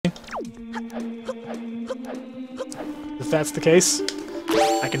If that's the case,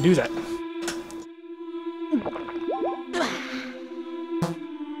 I can do that.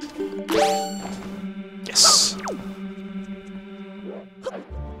 Yes.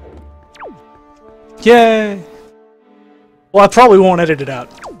 Yay! Well, I probably won't edit it out.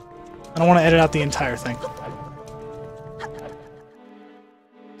 I don't want to edit out the entire thing.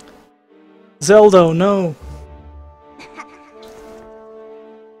 Zelda, no!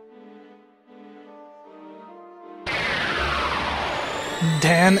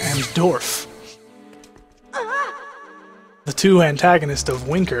 Dan and Dorf. The two antagonists of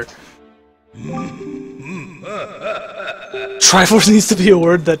Winker. Triforce needs to be a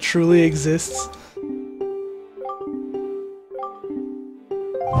word that truly exists.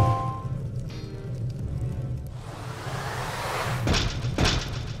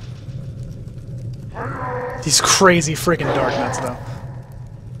 These crazy freaking dark nuts, though.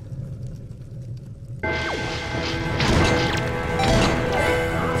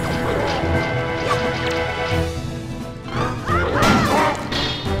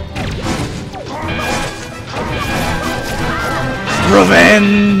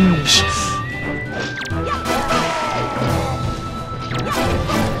 Revenge!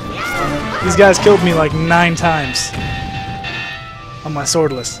 These guys killed me like 9 times on my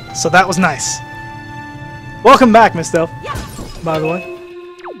swordless, so that was nice. Welcome back, Miss Delph, by the way.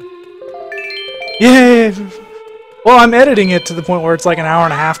 Yay! Well, I'm editing it to the point where it's like an hour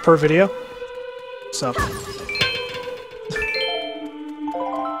and a half per video. So.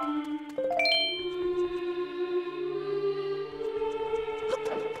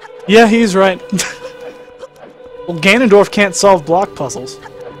 Yeah, he's right. Well, Ganondorf can't solve block puzzles.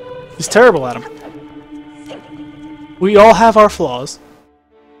 He's terrible at them. We all have our flaws.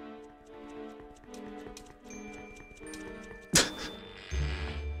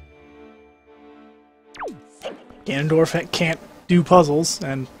 Ganondorf can't do puzzles,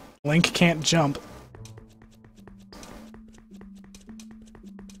 and Link can't jump.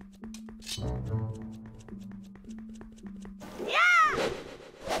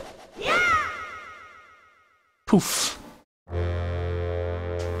 Poof.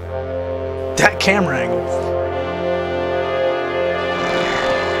 That camera angle.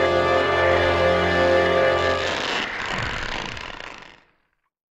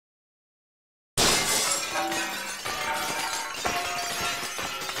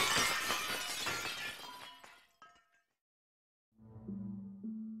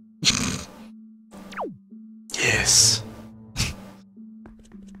 Yes.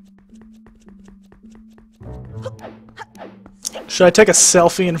 Should I take a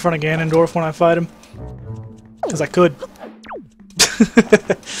selfie in front of Ganondorf when I fight him? Because I could.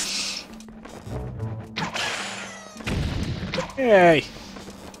 Yay!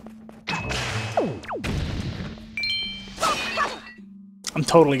 I'm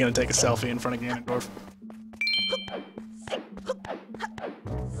totally gonna take a selfie in front of Ganondorf.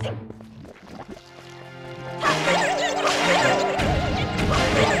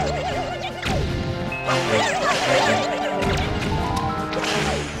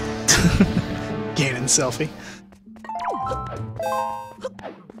 Ganon selfie.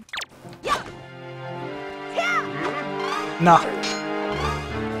 Nah.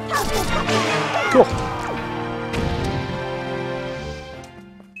 Cool.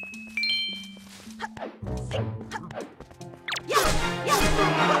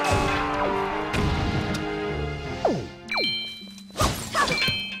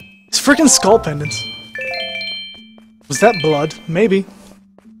 It's freaking skull pendants. Was that blood? Maybe.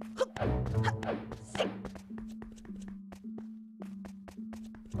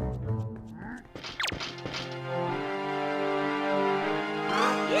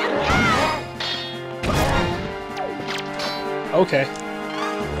 Okay.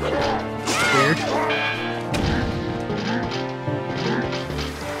 Weird.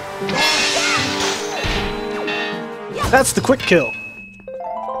 That's the quick kill.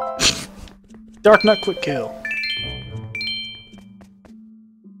 Dark Nut quick kill.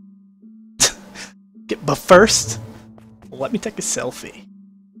 But first, let me take a selfie.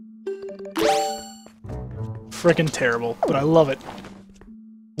 Frickin' terrible, but I love it.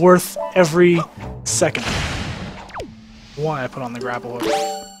 Worth every second. Why I put on the grapple hook.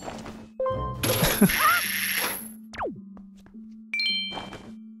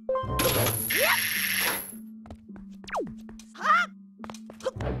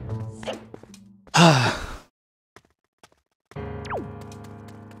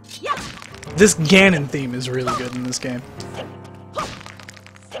 This Ganon theme is really good in this game.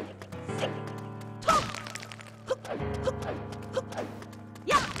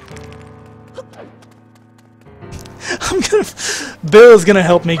 Bill's gonna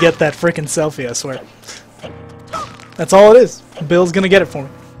help me get that frickin' selfie, I swear. That's all it is. Bill's gonna get it for me.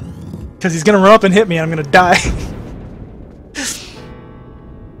 Because he's gonna run up and hit me and I'm gonna die.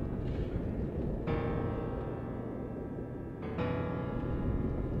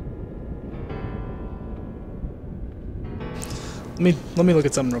 Let me look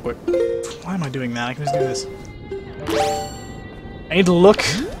at something real quick. Why am I doing that? I can just do this. I need to look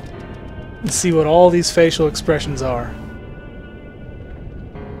and see what all these facial expressions are.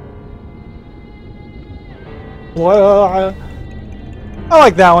 Well, I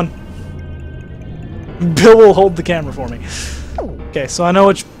like that one. Bill will hold the camera for me. Okay, so I know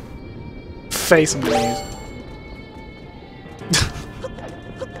which face I'm gonna use.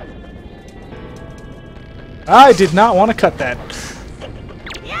 I did not want to cut that.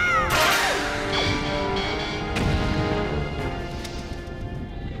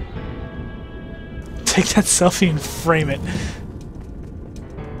 Take that selfie and frame it.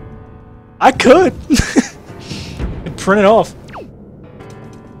 I could! And print it off.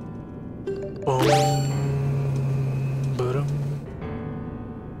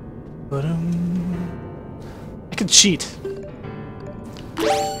 I could cheat.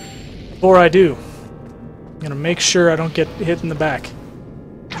 Before I do, I'm gonna make sure I don't get hit in the back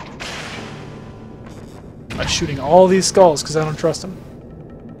by shooting all these skulls because I don't trust them.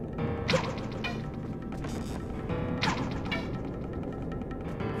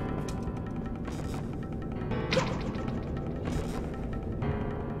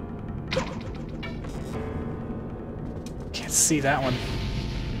 Can't see that one.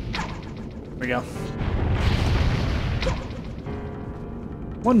 There we go.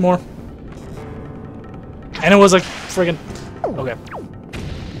 One more. And it was like friggin'... Okay.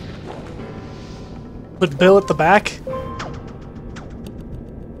 Put Bill at the back.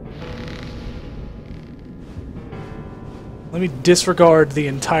 Let me disregard the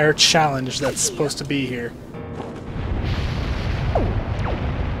entire challenge that's supposed to be here.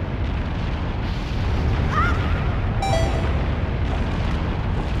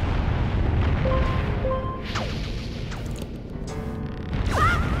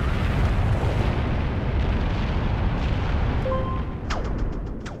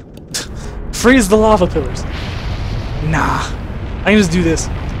 Freeze the lava pillars. Nah. I can just do this.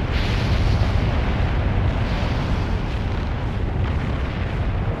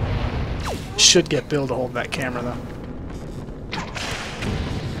 Should get Bill to hold that camera, though.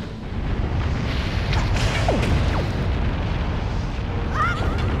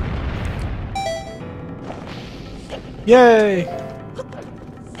 Yay!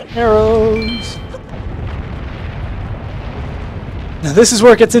 Arrows! Now this is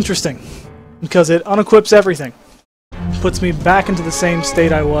where it gets interesting. Because it unequips everything. Puts me back into the same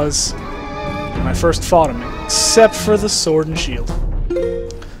state I was when I first fought him, except for the sword and shield.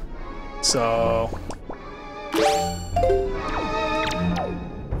 So...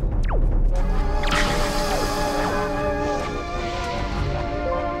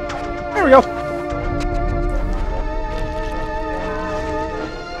 there we go!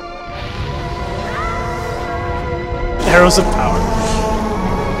 Arrows of power.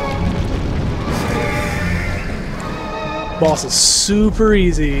 Boss is super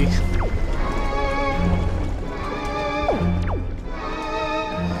easy.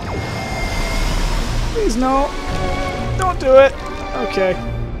 Please no. Don't do it. Okay.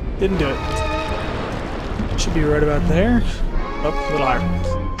 Didn't do it. Should be right about there. Up, a little higher.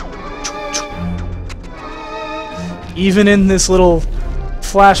 Even in this little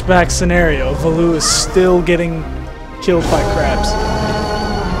flashback scenario, Valoo is still getting killed by crabs.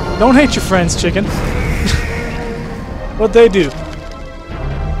 Don't hate your friends, chicken. What'd they do?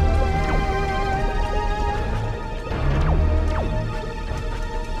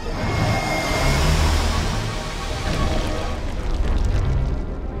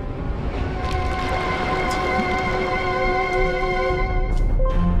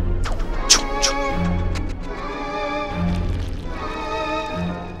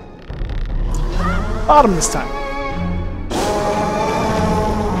 Bottom this time.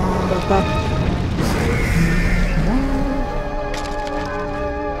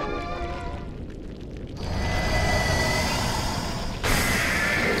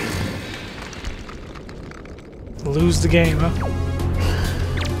 Lose the game, huh?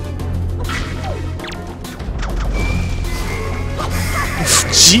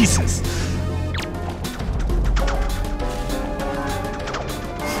 Jesus!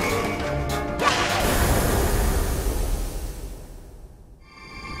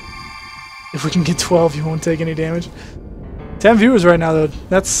 If we can get 12, you won't take any damage. 10 viewers right now, though.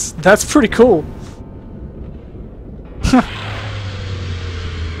 That's pretty cool.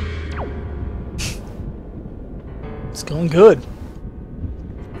 It's going good.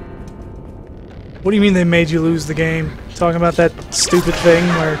 What do you mean they made you lose the game? Talking about that stupid thing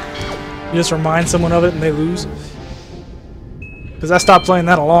where you just remind someone of it and they lose? Because I stopped playing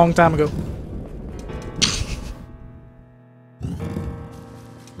that a long time ago.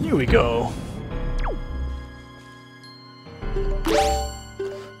 Here we go.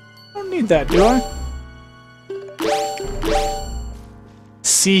 I don't need that, do I?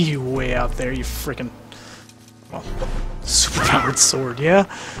 See you way out there, you frickin'... Well, superpowered sword, yeah?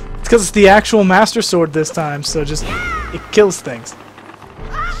 It's because it's the actual Master Sword this time, so just... it kills things.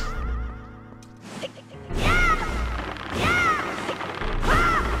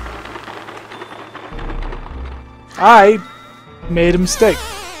 I made a mistake.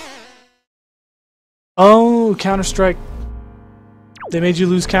 Oh, Counter-Strike. They made you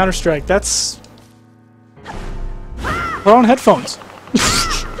lose Counter-Strike. That's... Put on headphones.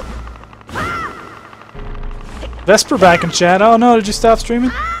 Vesper back in chat. Oh no, did you stop streaming?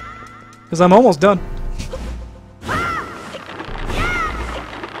 Because I'm almost done.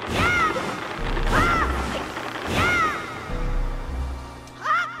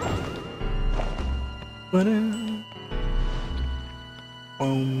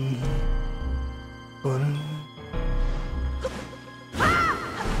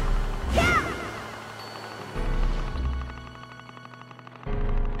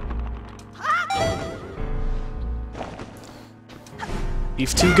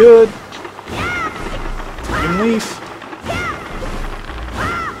 Leaf too good. Freaking leaf.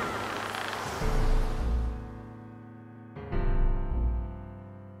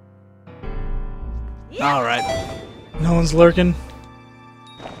 Alright. No one's lurking.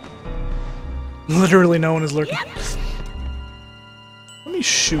 Literally no one is lurking. Let me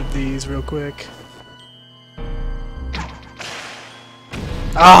shoot these real quick.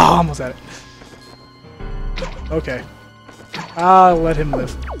 Ah, almost at it. Okay. I'll let him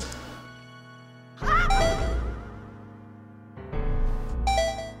live.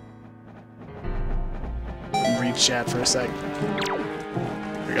 Read chat for a sec. There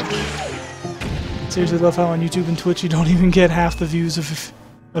we go. Seriously love how on YouTube and Twitch you don't even get half the views of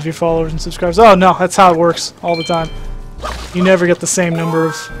your followers and subscribers. Oh no, that's how it works all the time. You never get the same number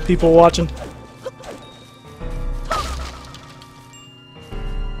of people watching.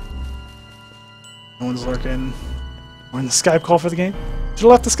 No one's lurking. We're in the Skype call for the game. Should've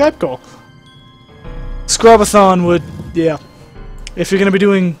left the Skype call. Scrubathon would, yeah. If you're gonna be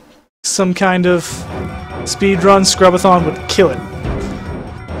doing some kind of speed run, Scrubathon would kill it.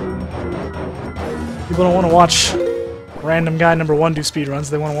 People don't want to watch random guy number 1 do speed runs.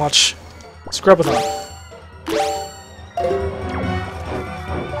 They want to watch Scrubathon.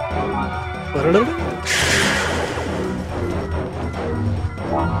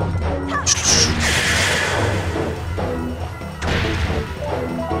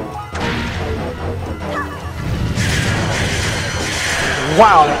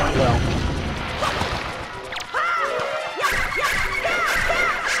 Wow, that went well.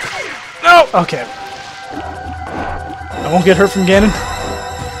 No! Okay. I won't get hurt from Ganon.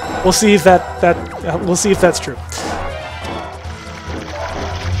 We'll see if we'll see if that's true.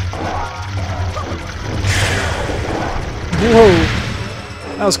 Whoa!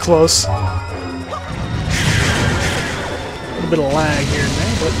 That was close. A little bit of lag here and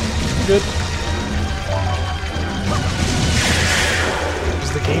there, but good.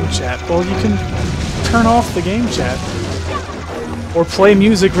 The game chat. Well, you can turn off the game chat. Or play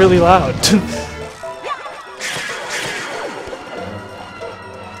music really loud.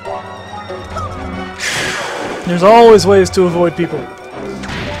 There's always ways to avoid people.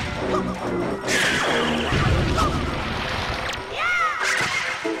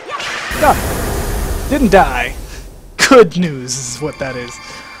 Ah, didn't die. Good news is what that is.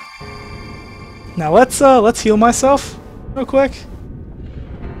 Now let's heal myself real quick.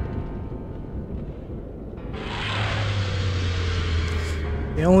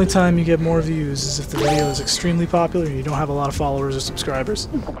 The only time you get more views is if the video is extremely popular and you don't have a lot of followers or subscribers.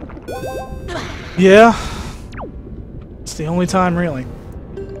 Yeah. It's the only time, really.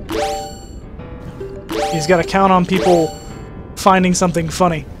 He's got to count on people finding something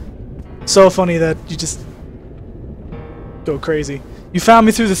funny. So funny that you just go crazy. You found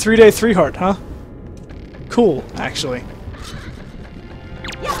me through the 3-day 3-heart, huh? Cool, actually.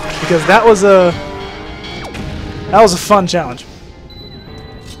 Because that was a fun challenge.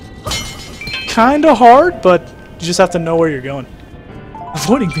 Kinda hard, but you just have to know where you're going.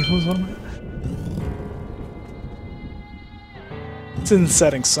 Avoiding people is one of my... It's in the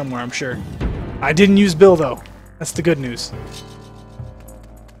settings somewhere, I'm sure. I didn't use Bill, though. That's the good news.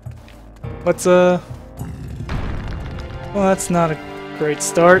 What's well, that's not a great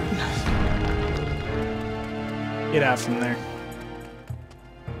start. Get out from there.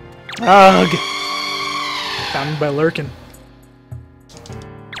 Ugh! Found me by lurking.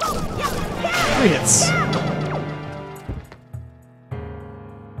 3 hits.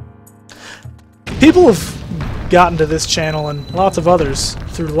 People have gotten to this channel and lots of others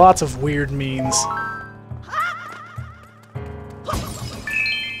through lots of weird means.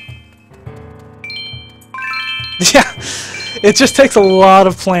 Yeah, it just takes a lot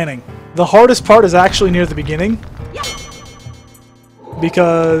of planning. The hardest part is actually near the beginning,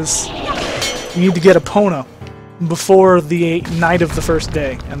 because you need to get Epona before the night of the first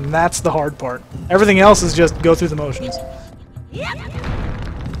day, and that's the hard part. Everything else is just go through the motions.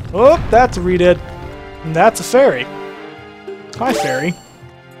 Oh, that's a Redead. And that's a fairy. Hi, fairy.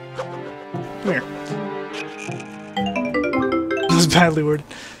 Come here. That was badly worded.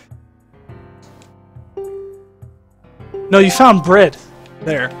 No, you found bread.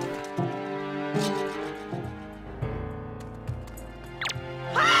 There. There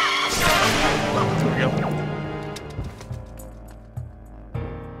we go.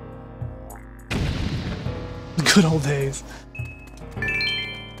 Good old days.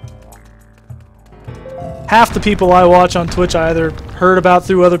 Half the people I watch on Twitch I either heard about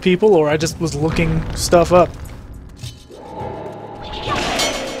through other people or I just was looking stuff up.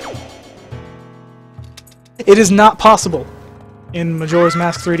 It is not possible in Majora's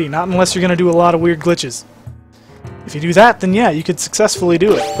Mask 3D, not unless you're going to do a lot of weird glitches. If you do that, then yeah, you could successfully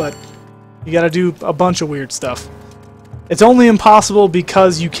do it, but you got to do a bunch of weird stuff. It's only impossible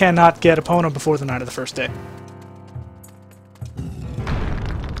because you cannot get Epona before the night of the first day.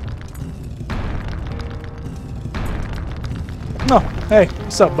 Oh, hey,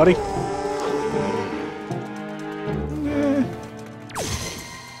 what's up, buddy?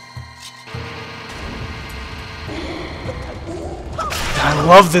 I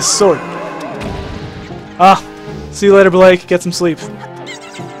love this sword. Ah, see you later, Blake. Get some sleep.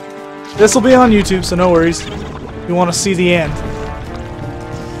 This will be on YouTube, so no worries. You want to see the end.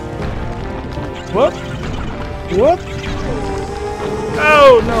 What? What?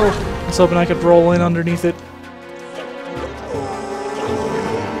 Oh, no. I was hoping I could roll in underneath it.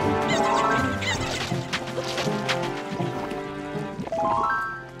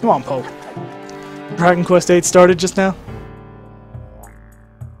 Come on, Poe. Dragon Quest VIII started just now?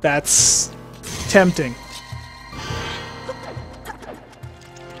 That's tempting.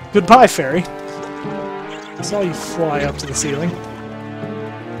 Goodbye, fairy. I saw you fly up to the ceiling.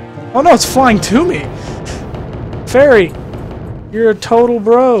 Oh no, it's flying to me! Fairy! You're a total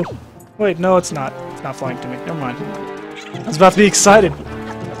bro. Wait, no, it's not. It's not flying to me. Never mind. I was about to be excited.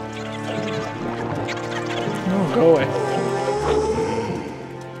 No, go away.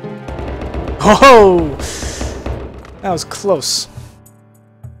 Oh! That was close.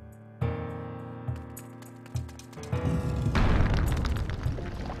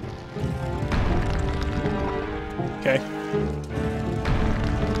 Okay.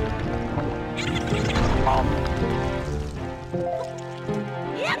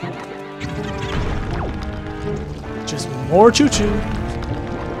 Just more choo-choo.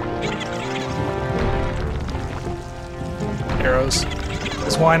 Arrows.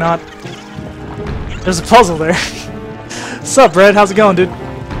 Because why not? There's a puzzle there. Sup, Red? How's it going, dude? Is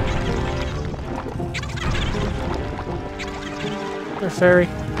there a fairy?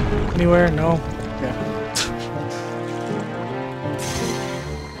 Anywhere? No? Yeah.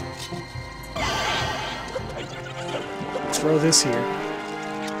 Throw this here.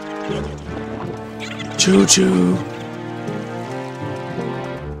 Choo-choo!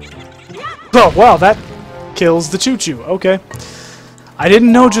 Oh, wow, that kills the choo-choo. Okay. I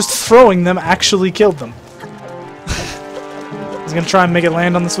didn't know just throwing them actually killed them. I was gonna try and make it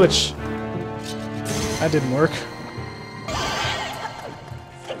land on the Switch. That didn't work.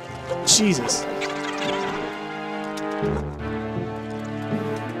 Jesus.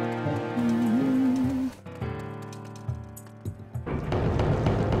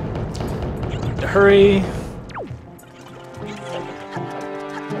 Hurry.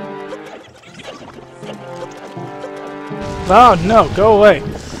 Oh no, go away.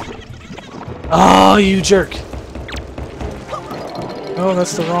 Oh, you jerk. Oh,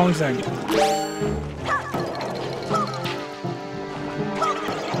 that's the wrong thing.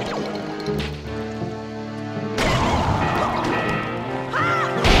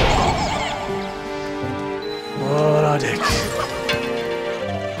 What a dick.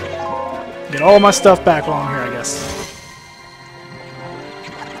 Get all my stuff back while I'm here, I guess.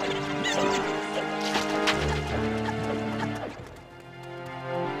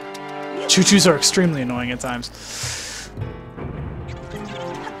 Choo-choos are extremely annoying at times.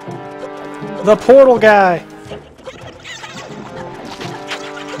 The portal guy!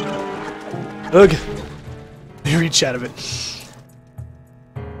 Ugh. You reach out of it.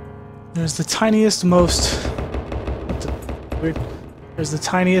 There's the tiniest, most... Weird. There's the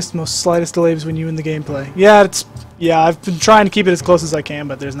tiniest, most slightest delay between you and the gameplay. Yeah, I've been trying to keep it as close as I can,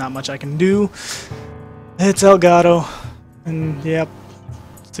 but there's not much I can do. It's Elgato. And, yep.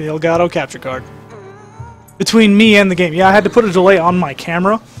 It's the Elgato capture card. Between me and the game. Yeah, I had to put a delay on my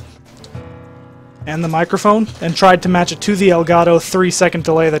camera and the microphone and tried to match it to the Elgato 3-second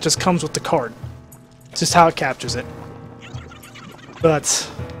delay that just comes with the card. It's just how it captures it.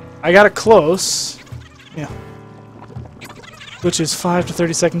 But I got it close. Yeah. Which is 5 to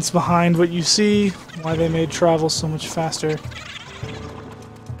 30 seconds behind what you see. Why they made travel so much faster.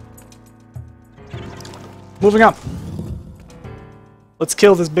 Moving on. Let's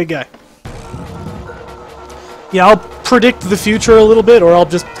kill this big guy. Yeah, I'll predict the future a little bit, or I'll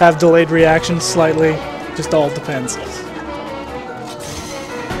just have delayed reactions slightly. Just all depends.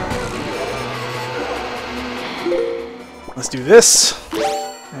 Let's do this.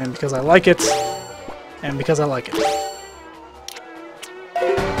 And because I like it. And because I like it.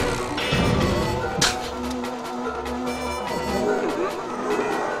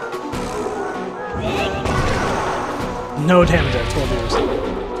 No damage at 12 years.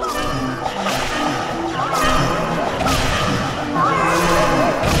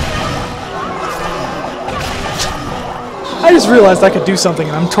 I just realized I could do something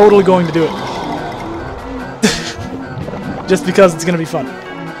and I'm totally going to do it. Just because it's going to be fun.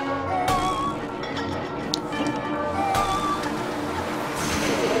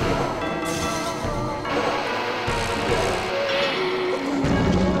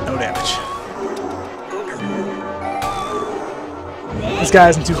 No damage. This guy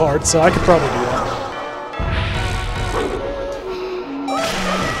isn't too hard, so I could probably do that.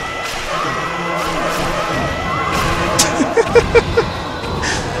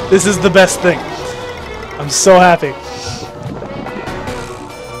 This is the best thing. I'm so happy.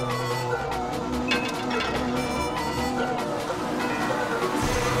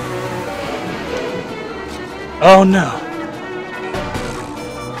 Oh no.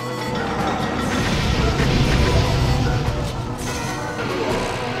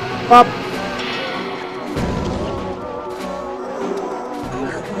 Pop.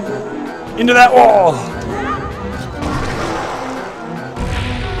 Into that wall.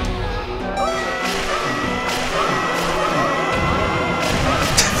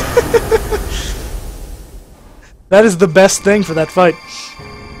 That is the best thing for that fight.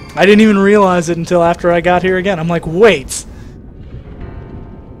 I didn't even realize it until after I got here again. I'm like, wait.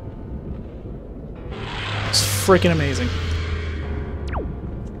 It's freaking amazing.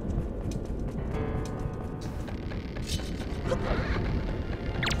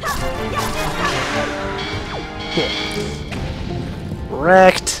 Cool.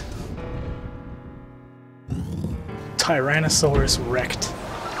 Wrecked. Tyrannosaurus wrecked.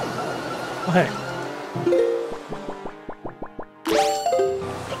 Oh, hey.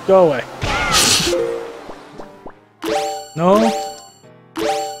 Go away. No?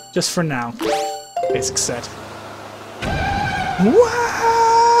 Just for now. Basic set.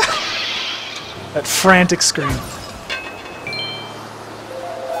 Wah! That frantic scream.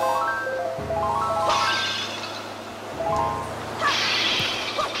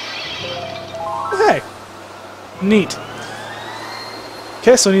 Hey! Neat.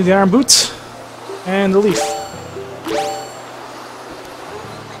 Okay, so I need the iron boots and the leaf.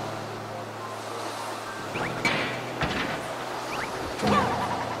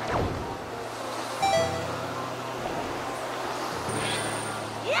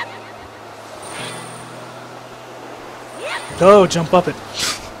 Go, jump up it.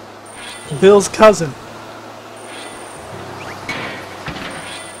 Bill's cousin.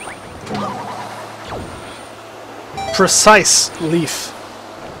 Precise leaf.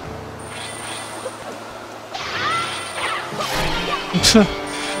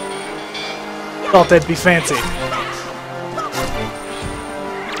 Thought that'd be fancy.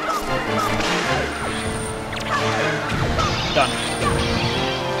 Done.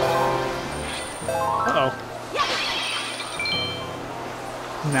 Uh-oh.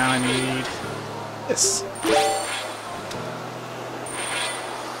 Now I need this.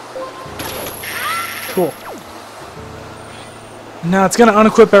 Cool. Now it's gonna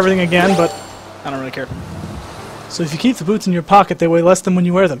unequip everything again, but I don't really care. So if you keep the boots in your pocket, they weigh less than when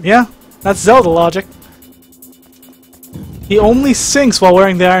you wear them. Yeah, that's Zelda logic. He only sinks while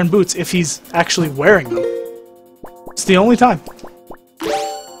wearing the iron boots if he's actually wearing them. It's the only time.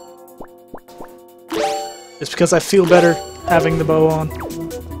 Just because I feel better having the bow on.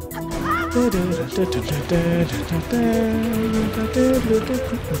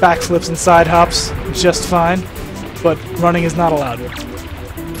 Backflips and side hops, just fine. But running is not allowed.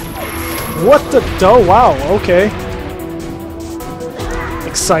 What the? Oh, wow, okay.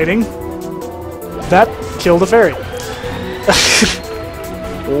 Exciting. That killed a fairy.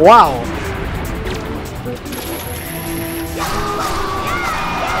 Wow.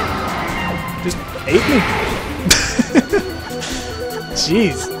 Just ate me.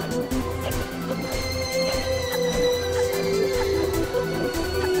 Jeez.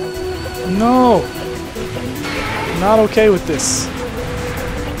 No. Not okay with this.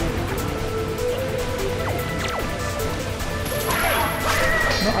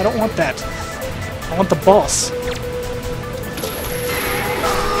 No, I don't want that. I want the boss.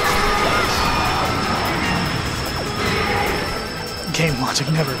 Game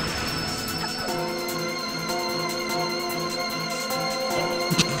logic, never.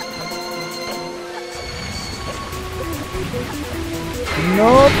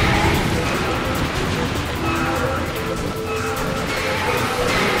 Nope.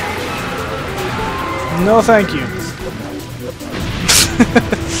 No, thank you.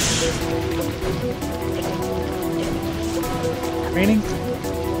 Raining?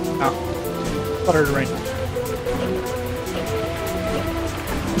 Oh. Thought it would rain.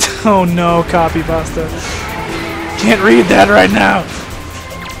 Oh no, copy pasta. Can't read that right now.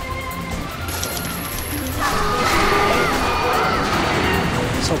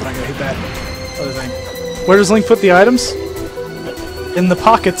 Just hoping I can hit that other thing. Where does Link put the items? In the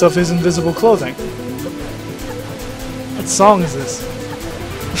pockets of his invisible clothing. What song is this?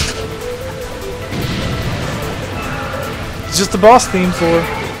 It's just the boss theme for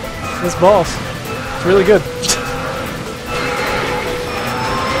this boss. It's really good.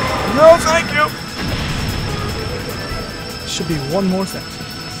 No, thank you! Should be one more thing.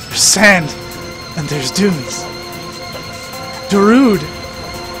 There's sand, and there's dunes. Darude!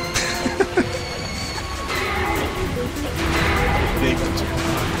 Big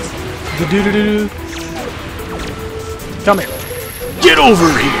the doo-doo-doo-doo. Come here. Get over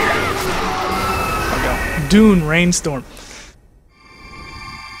here! There we go. Dune Rainstorm.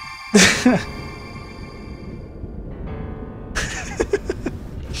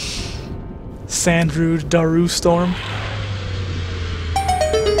 Sandrude Daru Storm.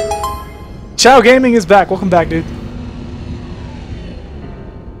 Chow Gaming is back. Welcome back, dude.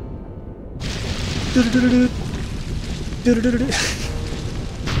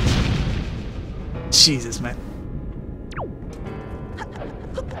 Jesus, man.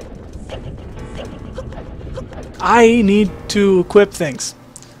 I need to equip things.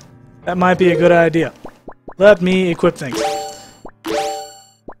 That might be a good idea. Let me equip things.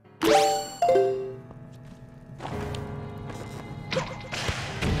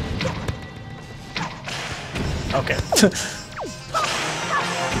 Okay.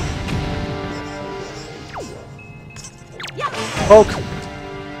 Poke.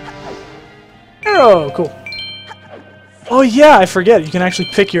 Arrow, cool. Oh yeah, I forget. You can actually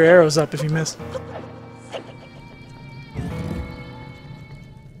pick your arrows up if you miss.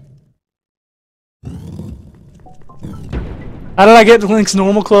 How did I get Link's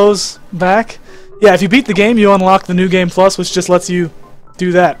normal clothes back? Yeah, if you beat the game, you unlock the New Game Plus, which just lets you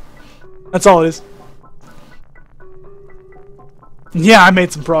do that. That's all it is. Yeah, I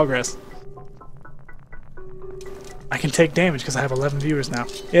made some progress. I can take damage because I have 11 viewers now.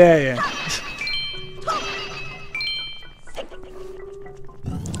 Yeah.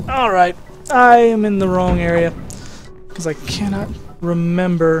 Alright, I am in the wrong area because I cannot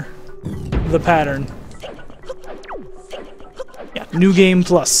remember the pattern. Yeah, New Game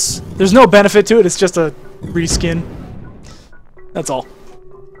Plus. There's no benefit to it, it's just a reskin. That's all.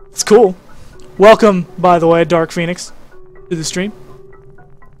 It's cool. Welcome, by the way, Dark Phoenix, to the stream.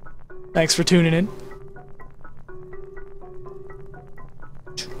 Thanks for tuning in.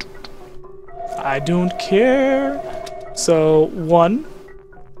 I don't care. So, 1,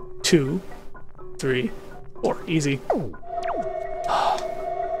 2, 3, 4. Easy.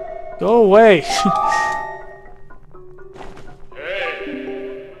 Go away.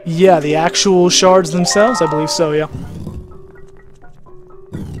 Yeah, the actual shards themselves? I believe so, yeah.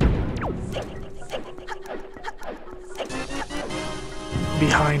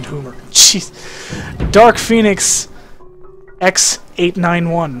 Behind Hoomer. Jeez. Dark Phoenix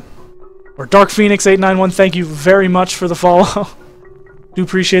X891. Or Dark Phoenix 891, thank you very much for the follow. Do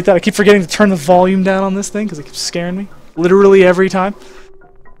appreciate that. I keep forgetting to turn the volume down on this thing because it keeps scaring me. Literally every time.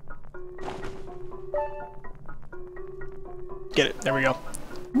 Get it. There we go.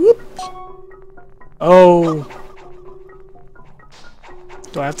 Whoop. Oh.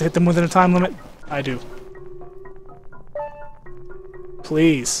 Do I have to hit them within a time limit? I do.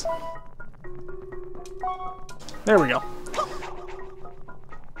 Please. There we go.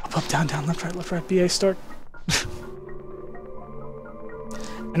 Up, down, down, left, right, BA, start.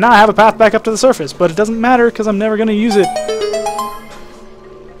 And now I have a path back up to the surface, but it doesn't matter because I'm never going to use it.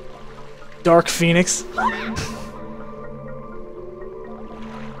 Dark Phoenix.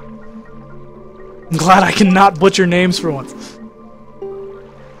 I'm glad I cannot butcher names for once.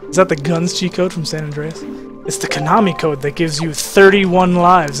 Is that the guns cheat code from San Andreas? It's the Konami code that gives you 31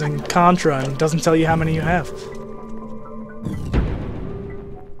 lives in Contra and doesn't tell you how many you have.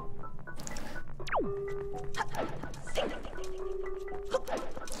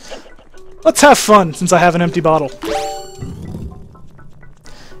 Let's have fun, since I have an empty bottle.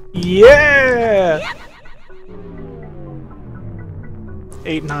 Yeah!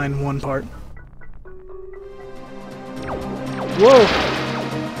 8, 9, 1 part. Whoa!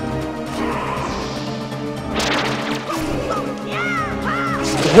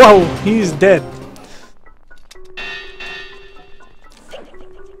 Whoa! He's dead.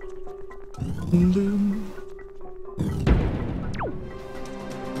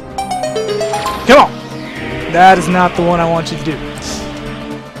 Come on! That is not the one I want you to do.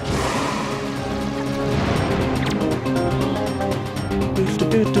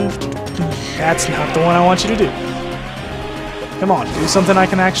 That's not the one I want you to do. Come on, do something I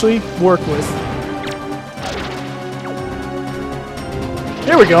can actually work with.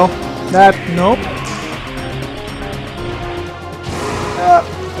 There we go. That, nope.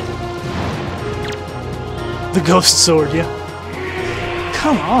 The ghost sword, yeah.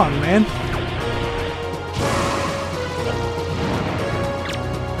 Come on, man.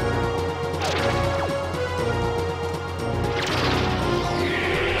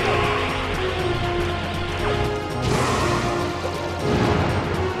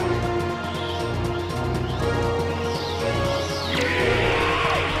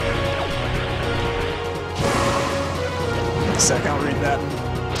 Sec, I'll read that.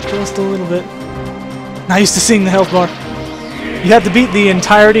 Just a little bit. Not used to seeing the health bar. You had to beat the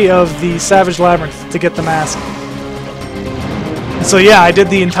entirety of the Savage Labyrinth to get the mask. And so yeah, I did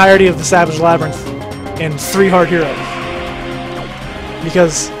the entirety of the Savage Labyrinth in 3 Hard Hero.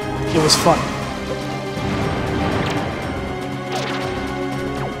 Because it was fun.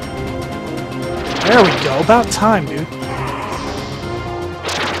 There we go, about time, dude.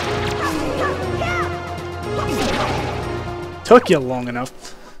 Took you long enough.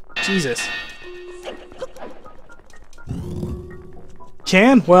 Jesus.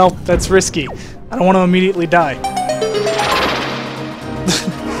 Can? Well, that's risky. I don't want to immediately die.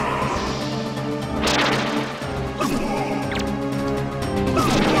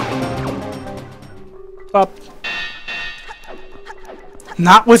 Up.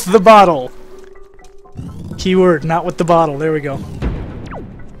 Not with the bottle. Keyword, not with the bottle. There we go.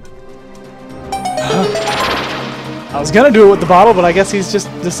 I was gonna do it with the bottle, but I guess he's just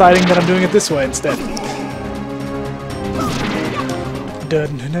deciding that I'm doing it this way instead.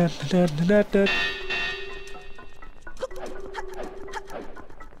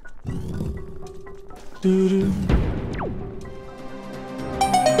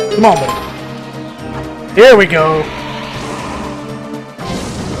 Come on, buddy. Here we go.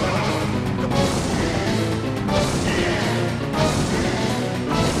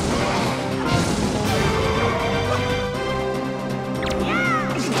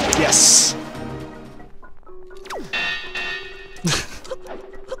 Yes.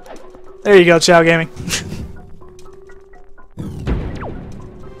 There you go, Chow Gaming.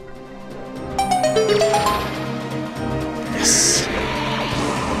 Yes.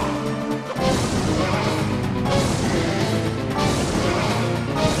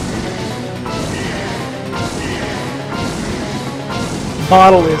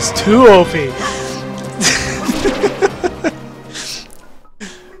 Bottle is too OP.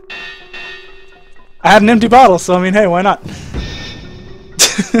 I had an empty bottle, so I mean, hey, why not?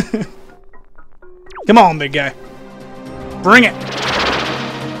 Come on, big guy. Bring it!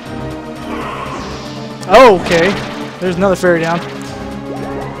 Oh, okay. There's another fairy down.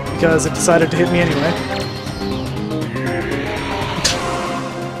 Because it decided to hit me anyway.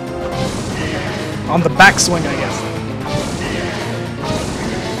 On the backswing, I guess.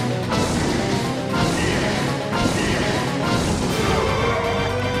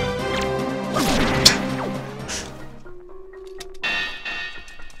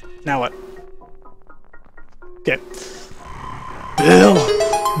 Now what? Okay. Bill!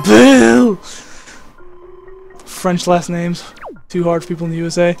 Bill! French last names. Too hard for people in the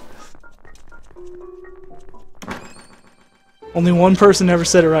USA. Only one person ever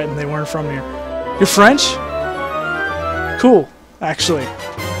said it right, and they weren't from here. You're French? Cool, actually.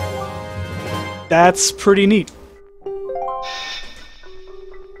 That's pretty neat.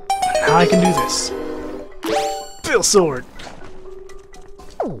 Now I can do this. Bill Sword.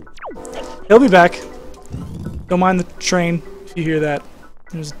 He'll be back. Don't mind the train if you hear that.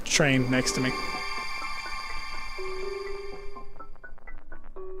 There's a train next to me.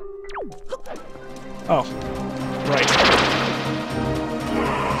 Oh, right.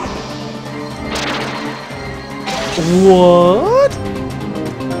 What?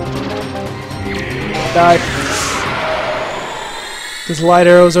 Die. Because light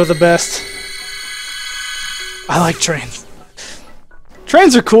arrows are the best. I like trains.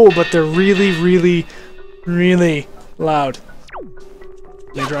 Trains are cool, but they're really, really, really loud.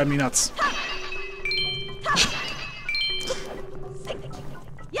 They drive me nuts.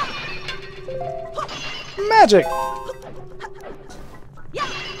 Magic!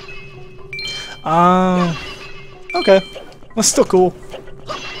 Okay. That's still cool.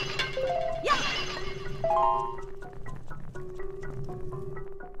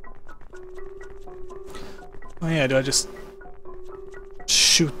 Oh yeah, do I just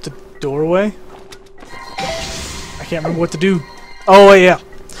shoot the doorway? I can't remember what to do. Oh yeah.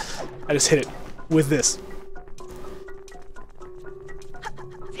 I just hit it with this.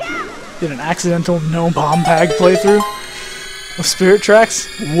 Did an accidental no bomb peg playthrough of Spirit Tracks?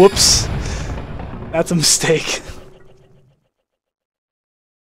 Whoops. That's a mistake.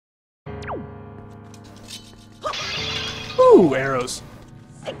 Ooh, arrows.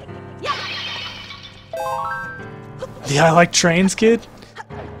 The I like trains kid?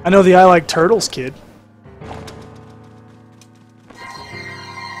 I know the I like turtles kid.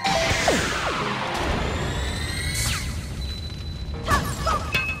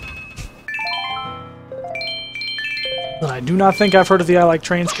 But I do not think I've heard of the I like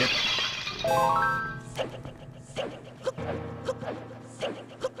trains kid.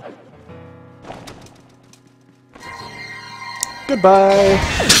 Goodbye.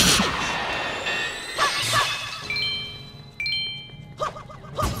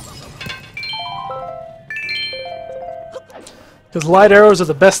 Because light arrows are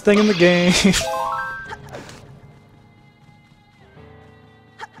the best thing in the game.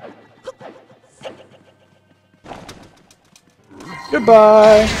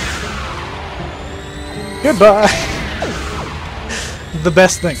 Goodbye. Goodbye. The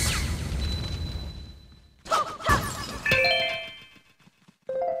best thing.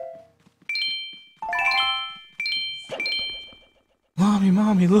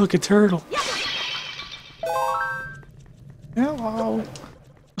 Mommy, look, a turtle. Hello.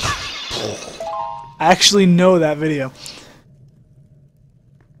 I actually know that video.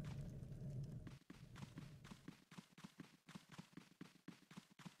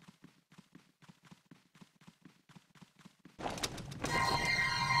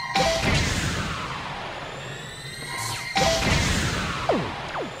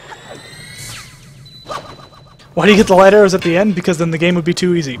 Why do you get the light arrows at the end? Because then the game would be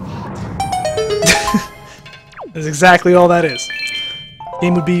too easy. That's exactly all that is.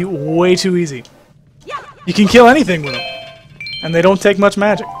 Game would be way too easy. You can kill anything with them. And they don't take much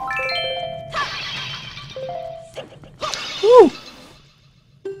magic. Woo!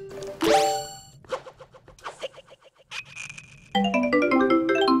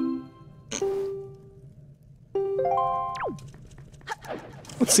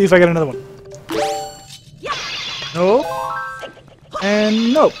 Let's see if I get another one. Nope.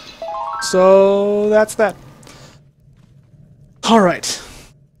 And nope. So that's that. Alright.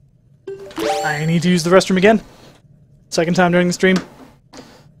 I need to use the restroom again. Second time during the stream.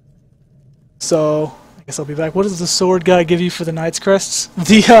 So I guess I'll be back. What does the sword guy give you for the Knight's Crests?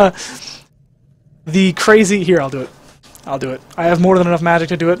 The crazy... Here, I'll do it. I'll do it. I have more than enough magic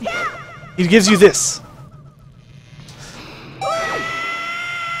to do it. He gives you this.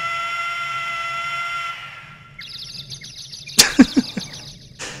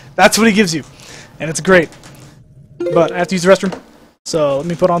 That's what he gives you. And it's great. But I have to use the restroom. So let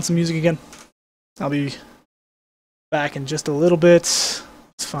me put on some music again. I'll be back in just a little bit. Let's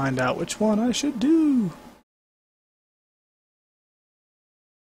find out which one I should do.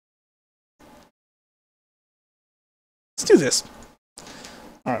 Let's do this.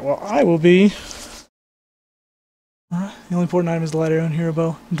 Alright, well, I will be... Alright, the only important item is the light arrow and hero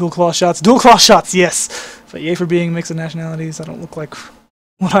bow. Dual claw shots. Dual claw shots, yes! But yay for being a mix of nationalities. I don't look like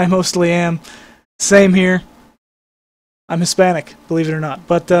what I mostly am. Same here. I'm Hispanic, believe it or not.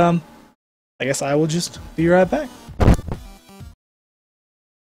 But, I guess I will just be right back.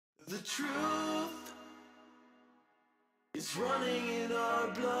 The truth is right.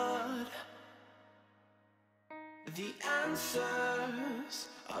 answers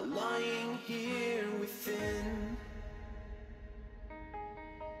are lying here within.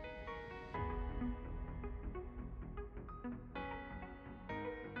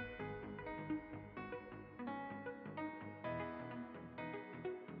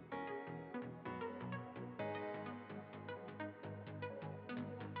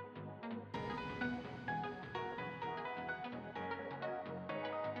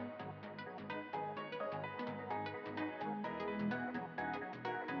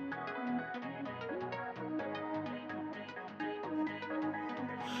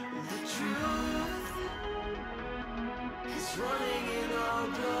 The truth is running in our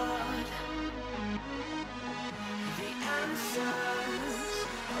blood. The answers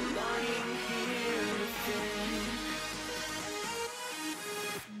are lying here within.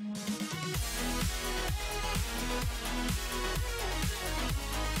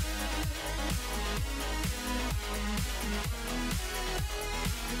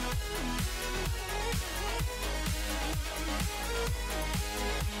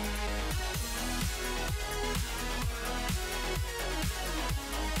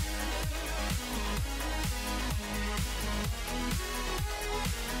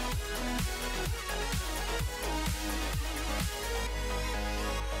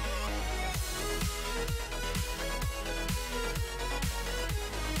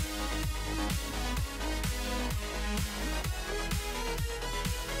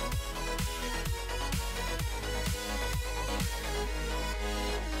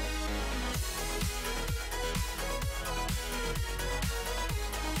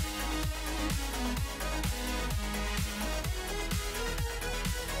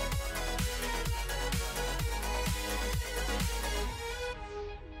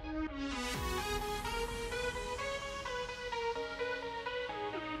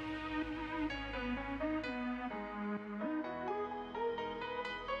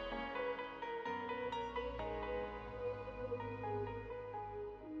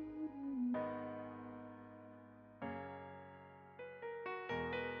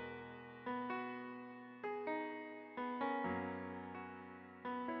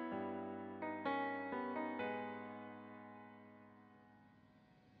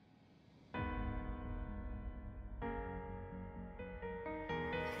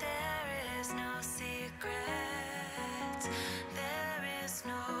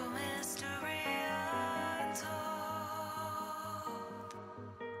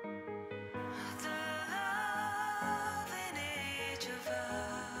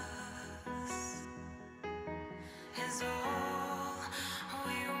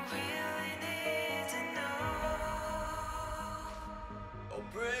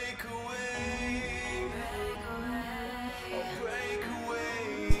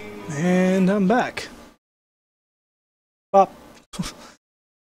 And I'm back. Pop.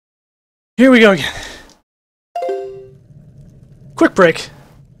 Here we go again. Quick break.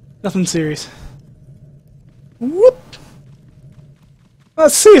 Nothing serious. Whoop.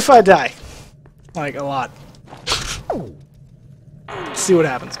 Let's see if I die. Like, a lot. Let's see what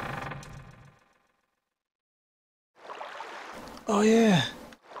happens. Oh yeah.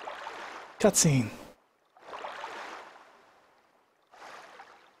 Cutscene.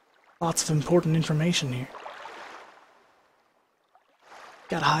 Lots of important information here.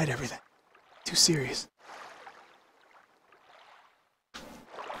 Gotta hide everything. Too serious.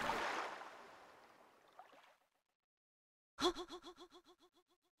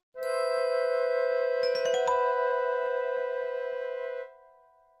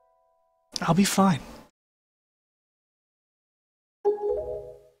 I'll be fine.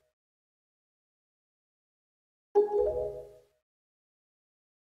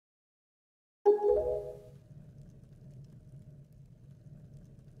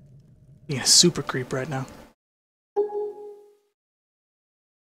 Being a super creep right now.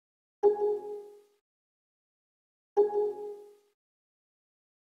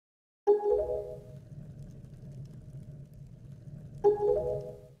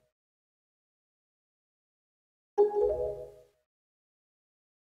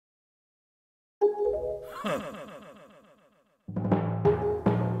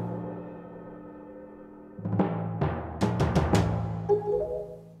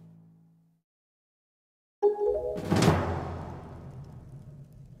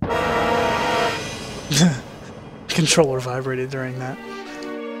 Controller vibrated during that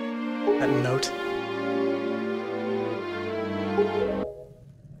note.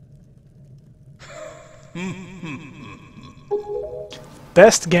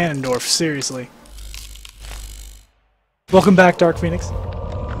 Best Ganondorf, seriously. Welcome back, Dark Phoenix.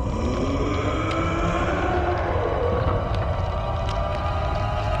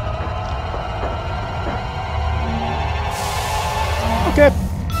 Okay.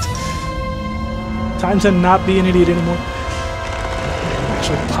 Time to not be an idiot anymore.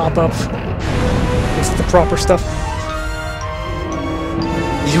 Actually pop up with the proper stuff.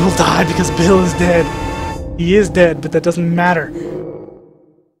 You will die because Bill is dead. He is dead, but that doesn't matter.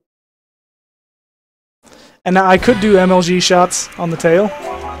 And now I could do MLG shots on the tail,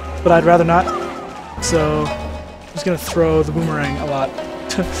 but I'd rather not. So I'm just gonna throw the boomerang a lot.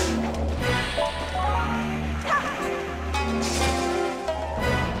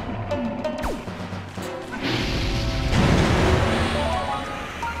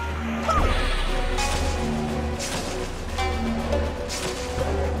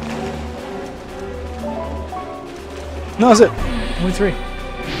 No, that's it. Only 3.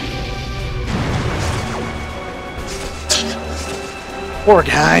 Poor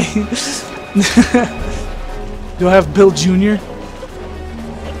guy. Do I have Bill Jr.?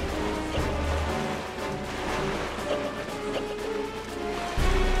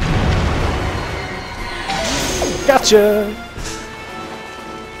 Gotcha!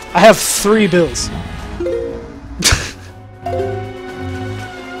 I have 3 Bills.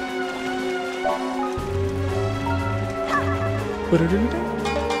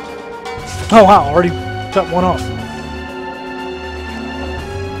 Oh wow, already cut one off.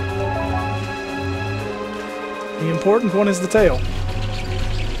 The important one is the tail.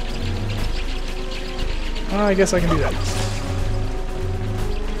 I guess I can do that.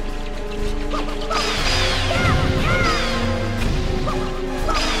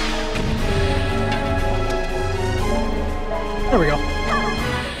 There we go.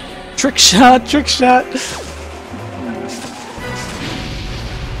 Trick shot, trick shot!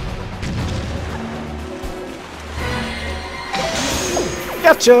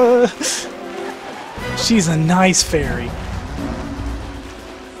 Gotcha! She's a nice fairy.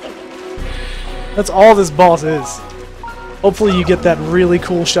 That's all this boss is. Hopefully you get that really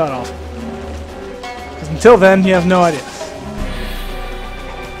cool shot off. Because until then, you have no idea.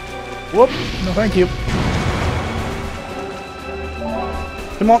 Whoop! No thank you.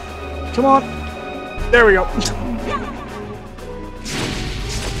 Come on! Come on! There we go!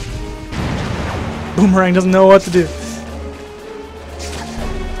 Boomerang doesn't know what to do.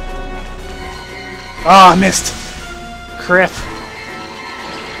 Ah, I missed! Crap.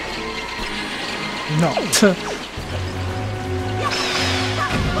 No.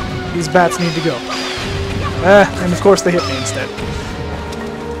 These bats need to go. And of course they hit me instead.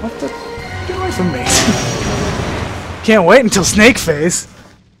 What the? Get away from me. Can't wait until Snake Phase.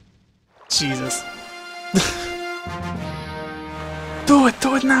 Jesus. Do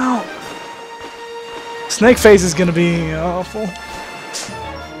it now! Snake Phase is gonna be awful.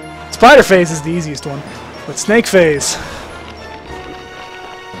 Spider Phase is the easiest one, but Snake Phase...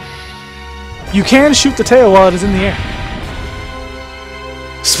 You can shoot the tail while it is in the air.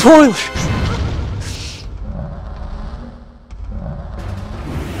 Spoilers!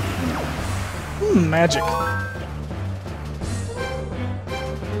 Magic.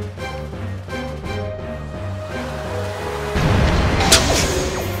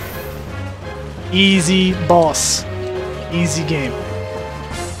 Easy boss. Easy game.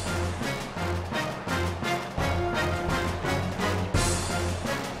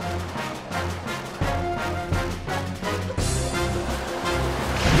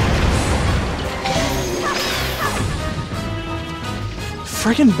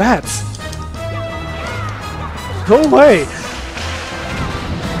 Friggin' bats! Go away!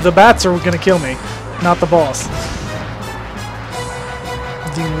 The bats are gonna kill me, not the boss.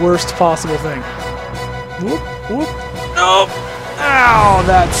 The worst possible thing. Whoop, whoop. No! Ow,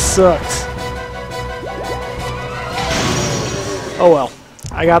 that sucked. Oh well,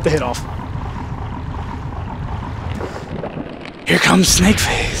 I got the hit off. Here comes Snake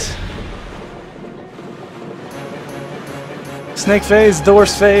Phase. Snake Phase, the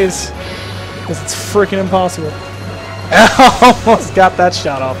worst phase, because it's freaking impossible. I almost got that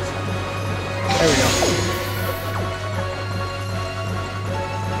shot off. There we go.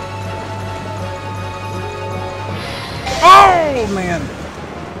 Oh, man.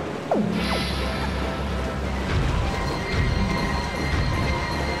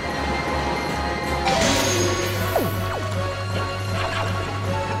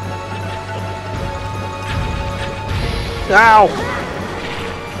 Ow!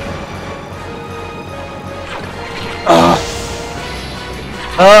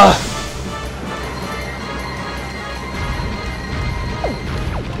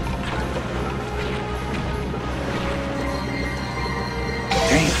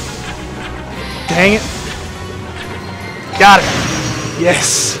 Dang it. Dang it. Got it.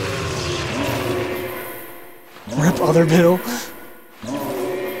 Yes. Rip other Bill.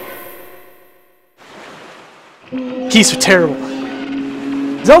 Geese are terrible.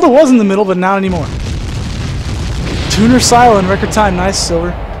 Zelda was in the middle, but not anymore. Tuner Silo in record time. Nice,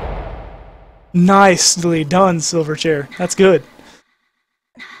 Silver. Nicely done, Silver Chair. That's good.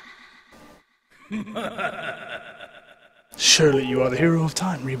 Surely you are the hero of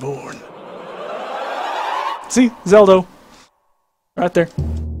time reborn. See? Zelda. Right there.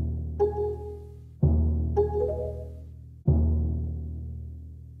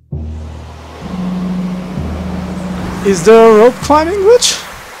 Is there a rope climbing glitch?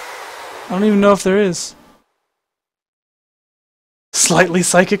 I don't even know if there is. Slightly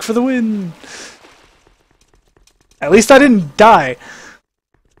psychic for the win. At least I didn't die.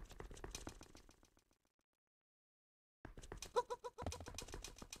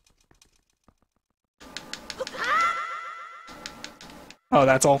 Oh,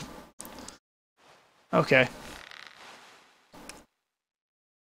 that's all. Okay.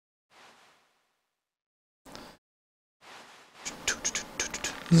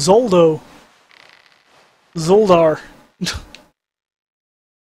 Zoldo. Zoldar.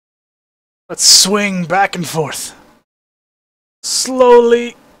 Let's swing back and forth.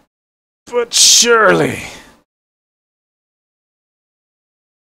 Slowly, but surely.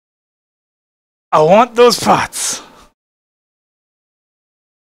 I want those pots.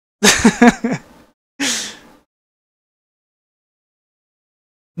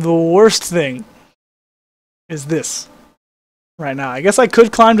 The worst thing is this. Right now. I guess I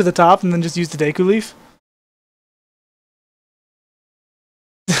could climb to the top and then just use the Deku Leaf.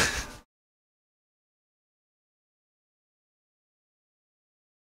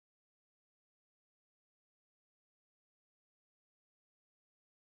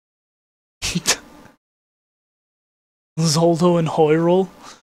 Zoldo and Hyrule.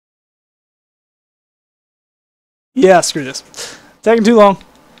 Yeah, screw this. Taking too long.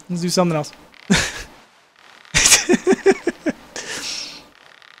 Let's do something else.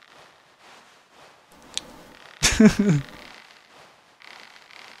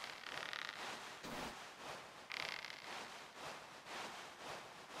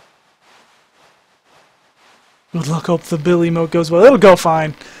 Good luck, hope the Billy mode goes well. It'll go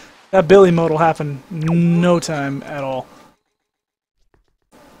fine. That Billy mode will happen no time at all.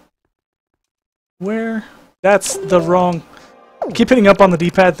 Where? That's the wrong... Keep hitting up on the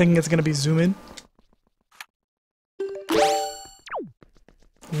D-pad thinking it's gonna be zoom in.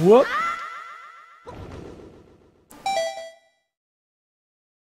 Whoop.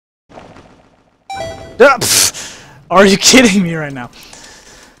 Ah, are you kidding me right now?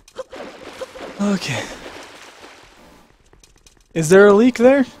 Okay. Is there a leak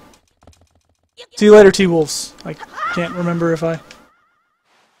there? See you later, T-Wolves. I can't remember if I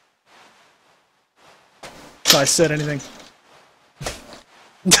said anything.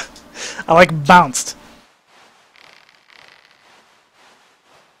 I like bounced.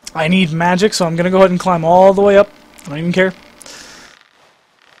 I need magic, so I'm gonna go ahead and climb all the way up. I don't even care.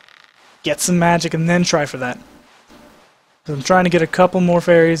 Get some magic and then try for that. So I'm trying to get a couple more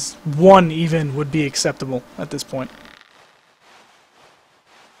fairies. One even would be acceptable at this point.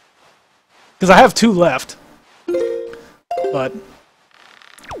 Because I have 2 left. But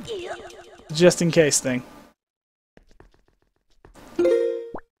just in case thing.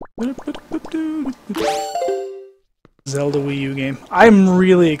 Zelda Wii U game. I'm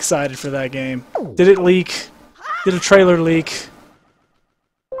really excited for that game. Did it leak? Did a trailer leak?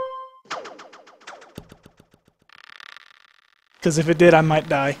 Because if it did, I might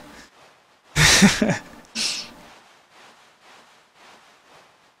die.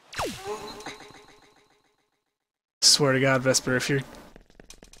 Swear to God, Vesper, if you're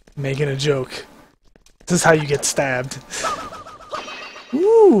making a joke, this is how you get stabbed.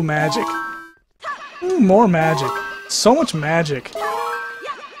 Ooh, magic. Ooh, more magic. So much magic.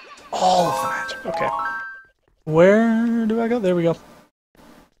 All of the magic. Okay. Where do I go? There we go.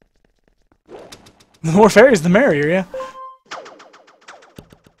 The more fairies, the merrier, yeah.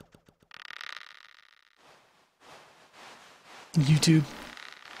 YouTube.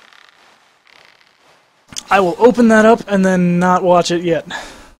 I will open that up and then not watch it yet.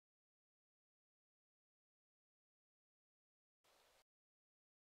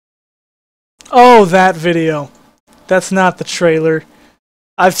 Oh, that video. That's not the trailer.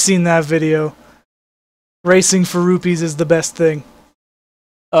 I've seen that video. Racing for rupees is the best thing.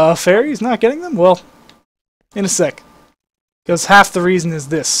 Fairies not getting them? Well, in a sec. Because half the reason is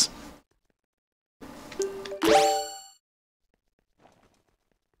this.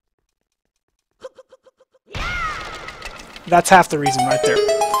 That's half the reason right there.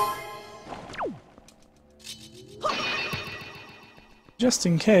 Just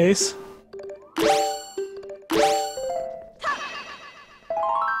in case.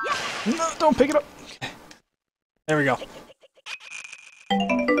 on, pick it up. Okay. There we go.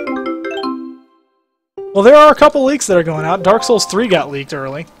 Well, there are a couple leaks that are going out. Dark Souls 3 got leaked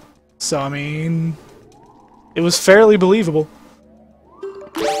early. So, I mean, it was fairly believable.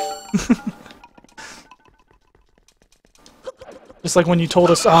 Just like when you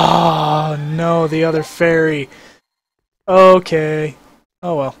told us, oh no, the other fairy. Okay.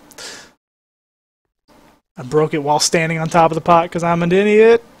 Oh well. I broke it while standing on top of the pot because I'm an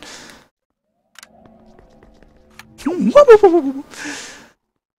idiot.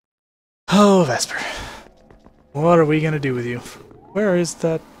 Oh, Vesper. What are we gonna do with you? Where is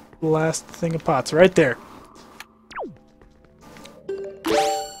that last thing of pots? Right there.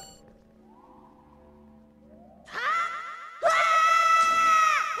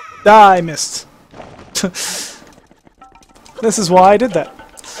 Ah, I missed. This is why I did that.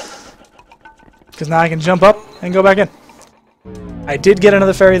 Because now I can jump up and go back in. I did get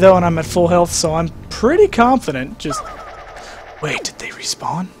another fairy though, and I'm at full health, so I'm pretty confident. Just... Wait, did they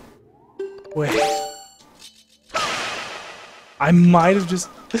respawn? Wait. I might have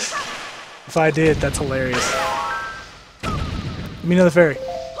just... If I did, that's hilarious. Give me another fairy.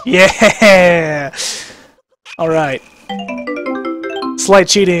 Yeah! Alright. Slight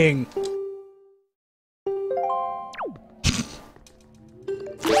cheating!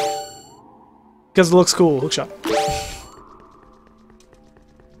 Because it looks cool. Hookshot.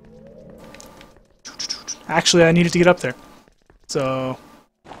 Actually, I needed to get up there. So...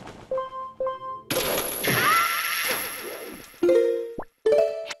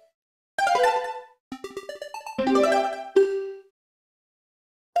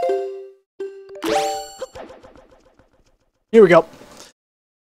 Here we go.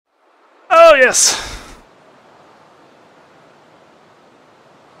 Oh, yes!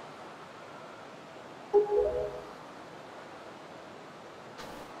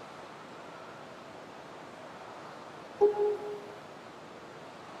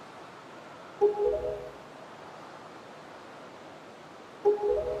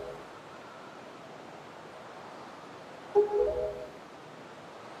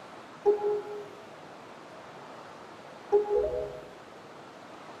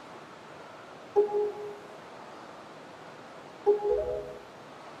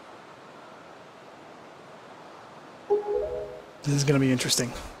 This is going to be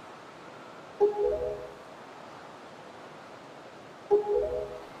interesting.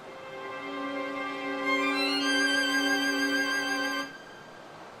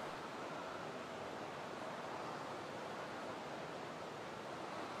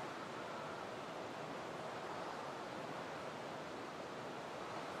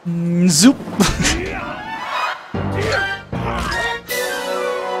 Zoop!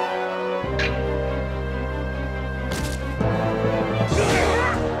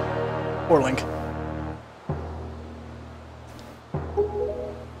 Or Link.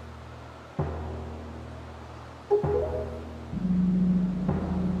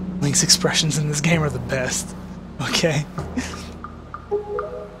 Link's expressions in this game are the best. Okay.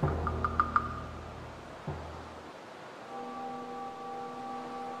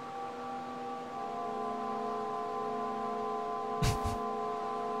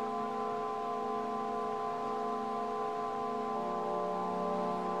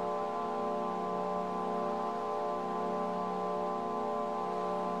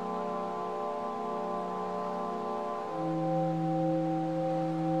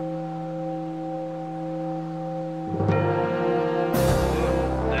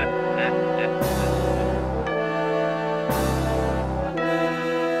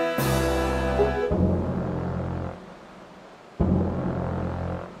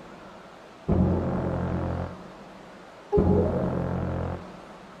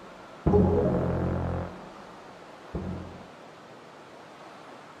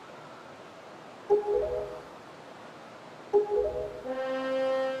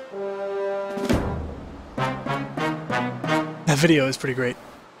 That video is pretty great.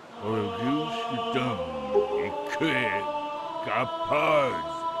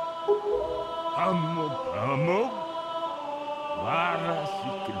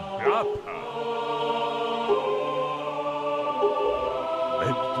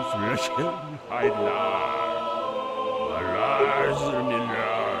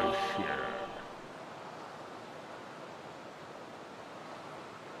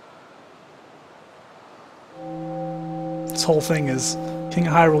 This whole thing is King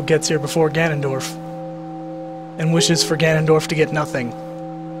of Hyrule gets here before Ganondorf and wishes for Ganondorf to get nothing.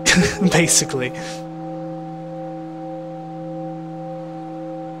 Basically.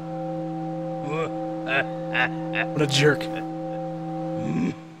 What a jerk.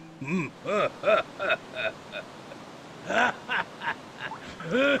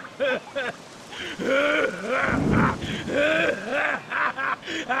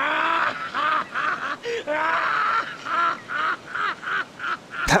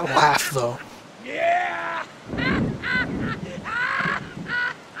 That laugh, though.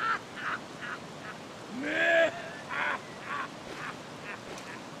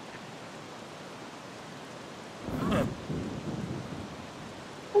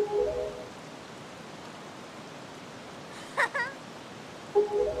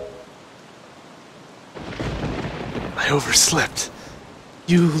 I overslept.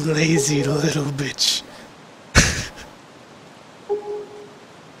 You lazy little bitch.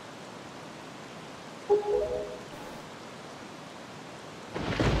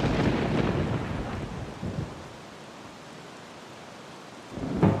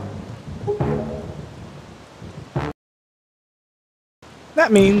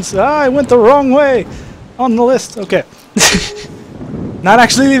 That means I went the wrong way on the list. Okay. Not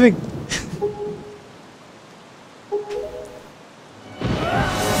actually leaving.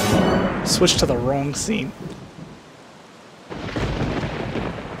 Switch to the wrong scene.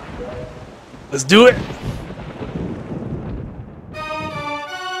 Let's do it.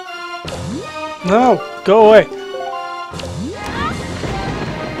 No, go away.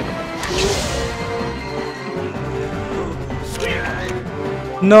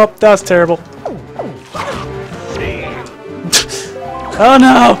 Nope, that was terrible. Oh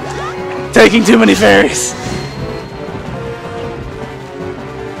no! Taking too many fairies.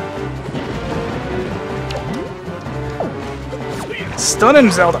 Stunning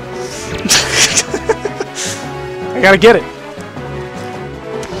Zelda. I gotta get it.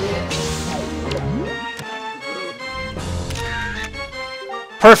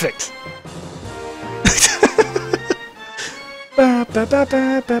 Perfect.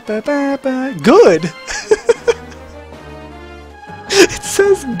 Good. It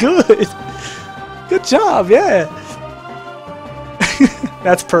says good. Good job, yeah.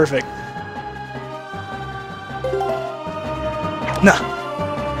 That's perfect. Nah.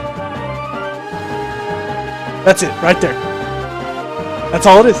 That's it, right there. That's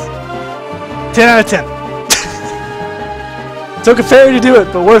all it is. 10 out of 10. Took a fairy to do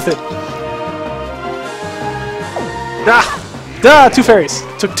it, but worth it. Ah! Ah, 2 fairies.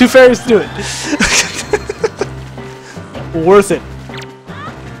 Took 2 fairies to do it. Worth it.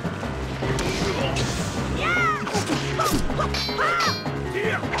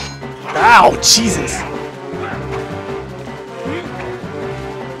 Ow, Jesus.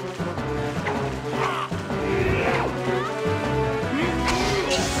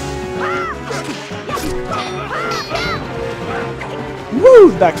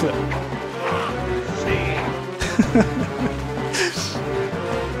 Woo! Backflip.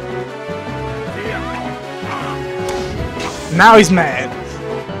 Now he's mad.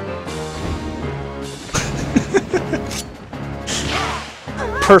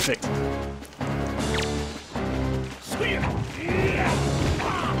 Perfect.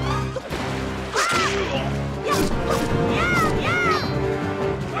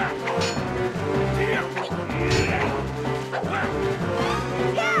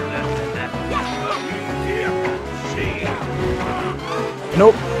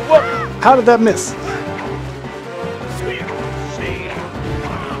 Nope. What? How did that miss?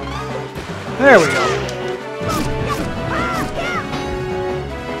 There we go.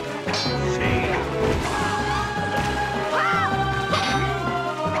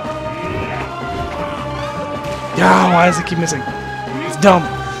 Yeah, why does it keep missing? It's dumb.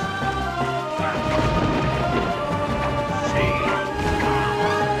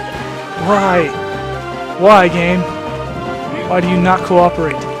 Why? Why, game? Why do you not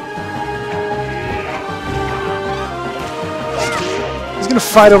cooperate? He's gonna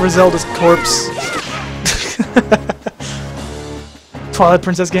fight over Zelda's corpse. Twilight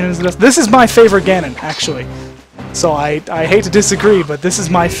Princess Ganon is the best. This is my favorite Ganon, actually. So I hate to disagree, but this is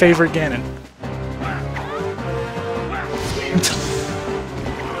my favorite Ganon.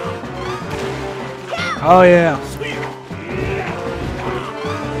 Oh yeah.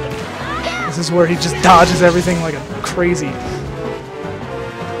 This is where he just dodges everything like a crazy.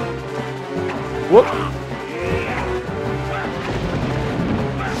 Whoop.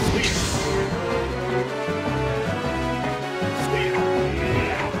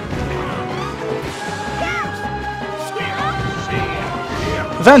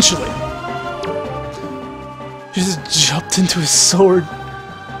 Eventually. She just jumped into his sword.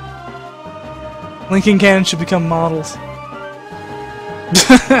 Link and Ganon should become models.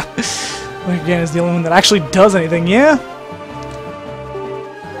 Link and Ganon is the only one that actually does anything, yeah?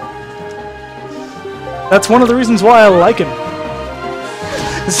 That's one of the reasons why I like him.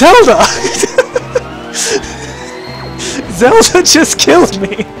 Zelda! Zelda just killed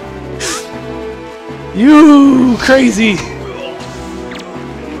me! You crazy!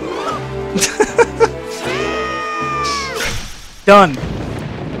 Done.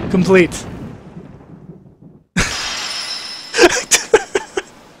 Complete.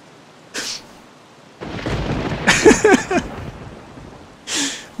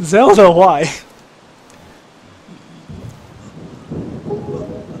 Zelda, why?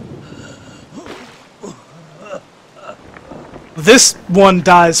 This one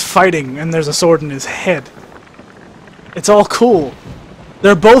dies fighting, and there's a sword in his head. It's all cool.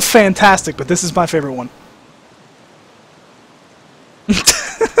 They're both fantastic, but this is my favorite one.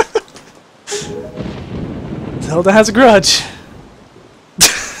 Zelda has a grudge.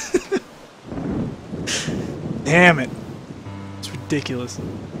 Damn it. It's ridiculous.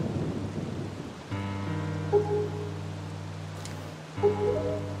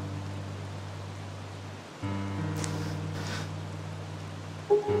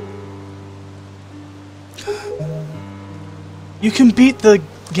 You can beat the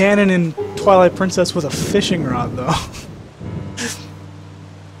Ganon in Twilight Princess with a fishing rod, though.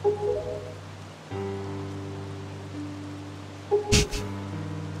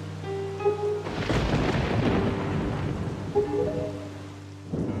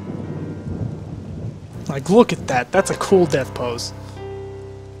 Like, look at that. That's a cool death pose.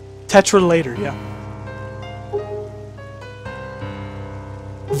 Tetra later, yeah.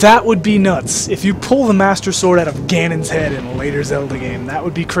 That would be nuts. If you pull the Master Sword out of Ganon's head in a later Zelda game, that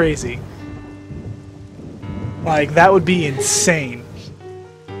would be crazy. Like, that would be insane.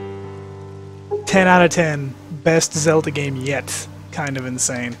 10 out of 10. Best Zelda game yet. Kind of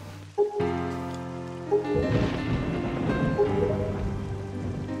insane.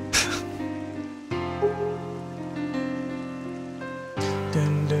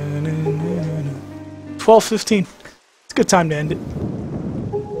 Dun, dun, dun, dun, dun. 12:15. It's a good time to end it.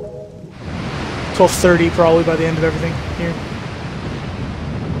 12:30 probably by the end of everything here.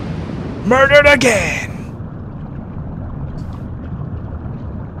 Murdered again!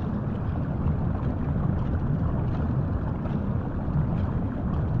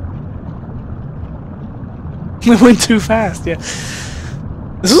 It went too fast, yeah.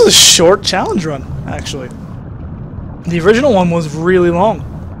 This was a short challenge run, actually. The original one was really long.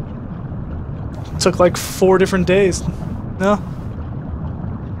 It took like 4 different days. No?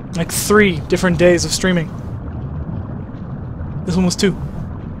 Like 3 different days of streaming. This one was 2.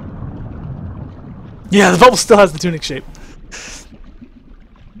 Yeah, the bubble still has the tunic shape.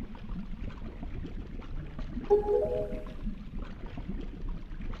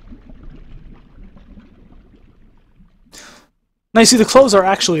 Now you see the clothes are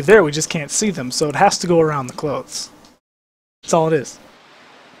actually there, we just can't see them, so it has to go around the clothes. That's all it is.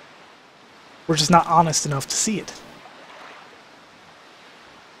 We're just not honest enough to see it.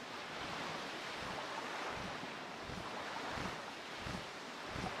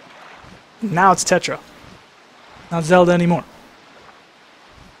 Now it's Tetra. Not Zelda anymore.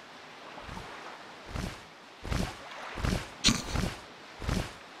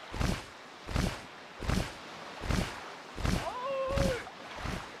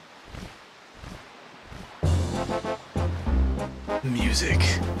 Music.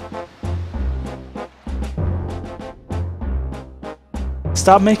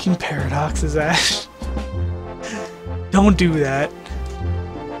 Stop making paradoxes, Ash. Don't do that.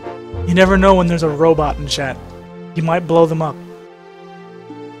 You never know when there's a robot in chat. You might blow them up.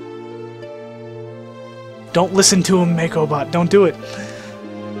 Don't listen to him, MakoBot. Don't do it.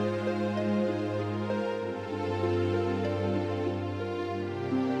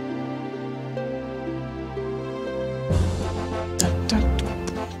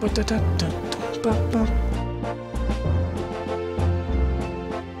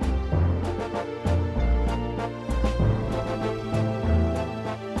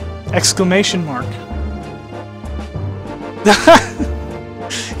 Exclamation mark.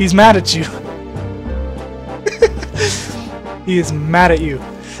 He's mad at you. He is mad at you.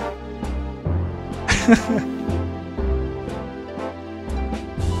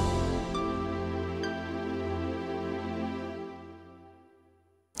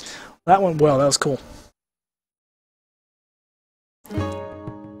 That went well, that was cool.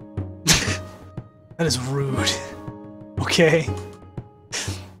 That is rude. Okay.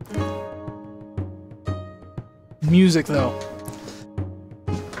 Music, though.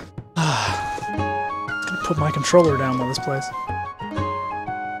 Gonna put my controller down with this place.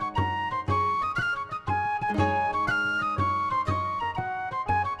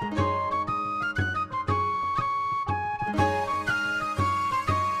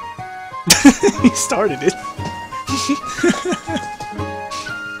 He started it.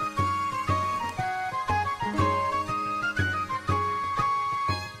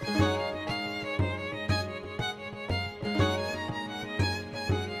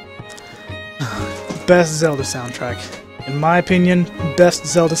 Best Zelda soundtrack. In my opinion, best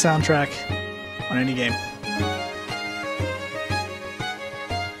Zelda soundtrack on any game.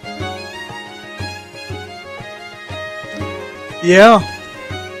 Yeah,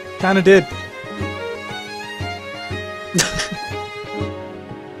 kinda did.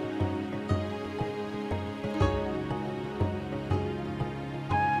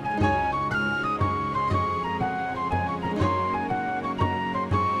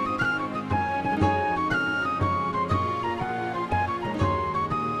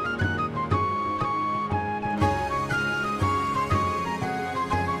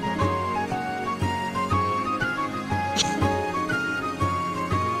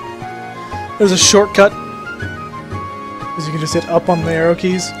 There's a shortcut, because you can just hit up on the arrow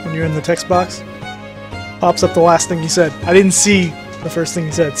keys when you're in the text box. Pops up the last thing you said. I didn't see the first thing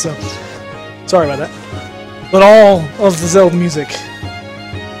you said, so sorry about that. But all of the Zelda music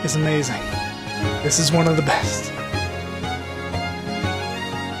is amazing. This is one of the best.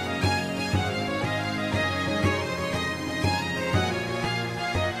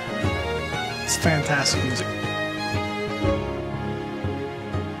 It's fantastic music.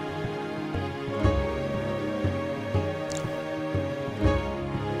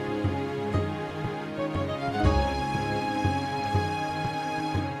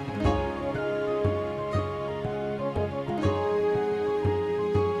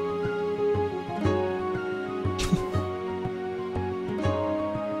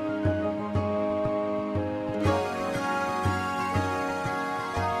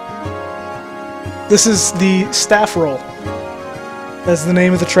 This is the staff roll. That's the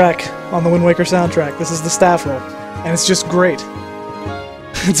name of the track on the Wind Waker soundtrack. This is the staff roll. And it's just great.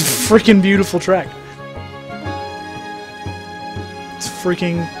 It's a freaking beautiful track. It's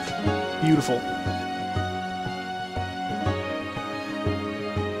freaking beautiful.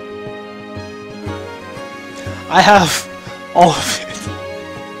 I have all of it.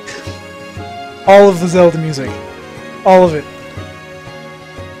 All of the Zelda music. All of it.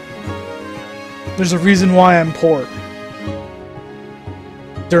 There's a reason why I'm poor.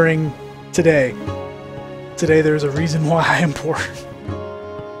 During today. Today there's a reason why I am poor.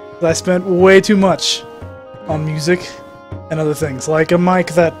 I spent way too much on music and other things. Like a mic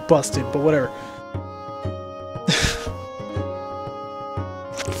that busted, but whatever.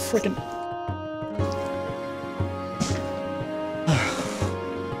 Frickin'.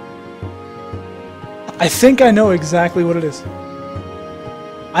 I think I know exactly what it is.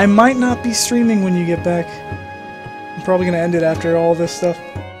 I might not be streaming when you get back. I'm probably going to end it after all this stuff.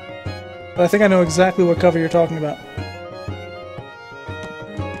 But I think I know exactly what cover you're talking about.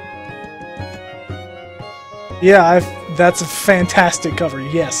 Yeah, that's a fantastic cover,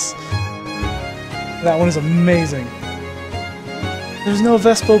 yes. That one is amazing. There's no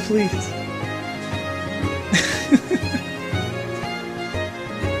Vespo, please.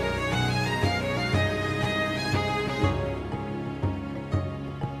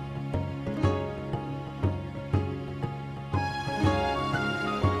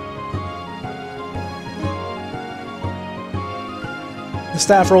 The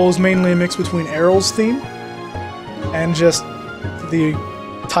staff roll is mainly a mix between Errol's theme and just the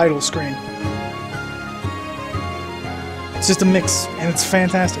title screen. It's just a mix, and it's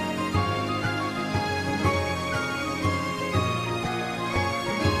fantastic.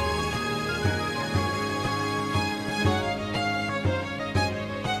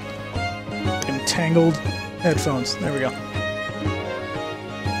 Entangled headphones. There we go.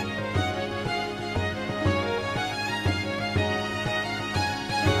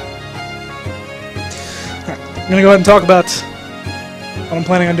 I'm gonna go ahead and talk about what I'm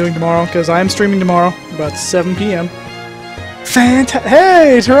planning on doing tomorrow, because I am streaming tomorrow about 7 p.m. Hey,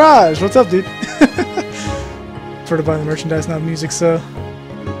 Taraj! What's up, dude? For to buy the merchandise, not music, so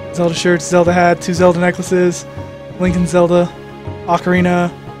Zelda shirts, Zelda hat, 2 Zelda necklaces, Link and Zelda,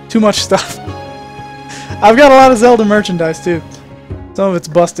 Ocarina, too much stuff. I've got a lot of Zelda merchandise, too. Some of it's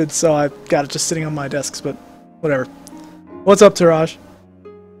busted, so I've got it just sitting on my desks, but whatever. What's up, Taraj?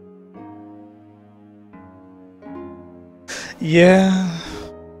 Yeah.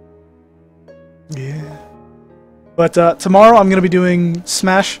 But tomorrow I'm going to be doing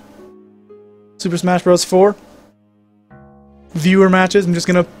Smash. Super Smash Bros. 4. Viewer matches. I'm just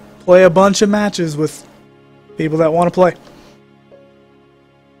going to play a bunch of matches with people that want to play.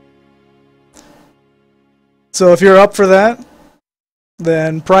 So if you're up for that,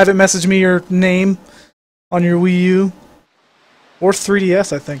 then private message me your name on your Wii U. Or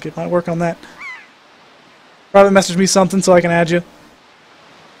 3DS, I think. It might work on that. Private message me something so I can add you.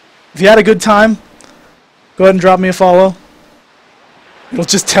 If you had a good time, go ahead and drop me a follow. It'll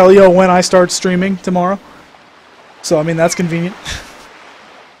just tell you when I start streaming tomorrow. So, I mean, that's convenient.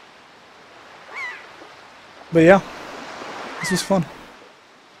 But yeah, this was fun.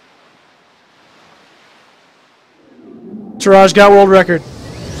 Taraj got world record.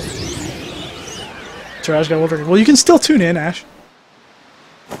 Taraj got world record. Well, you can still tune in, Ash.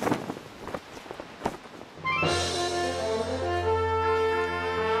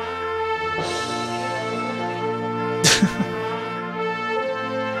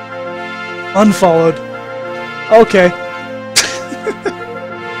 Unfollowed. Okay.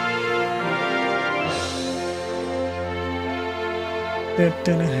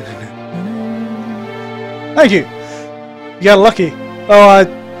 Thank you. You got lucky. Oh,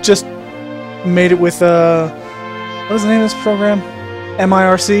 I just made it with what is the name of this program?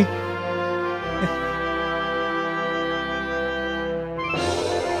 MIRC.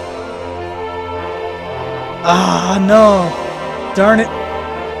 Ah, no. Darn it.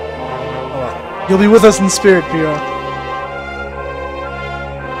 Oh well. You'll be with us in spirit, Pira.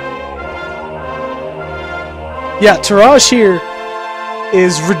 Yeah, Taraj here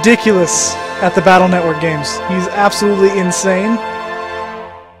is ridiculous at the Battle Network games. He's absolutely insane.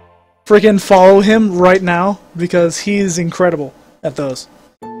 Freaking follow him right now because he is incredible at those.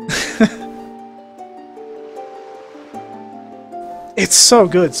 It's so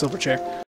good, Silverchair.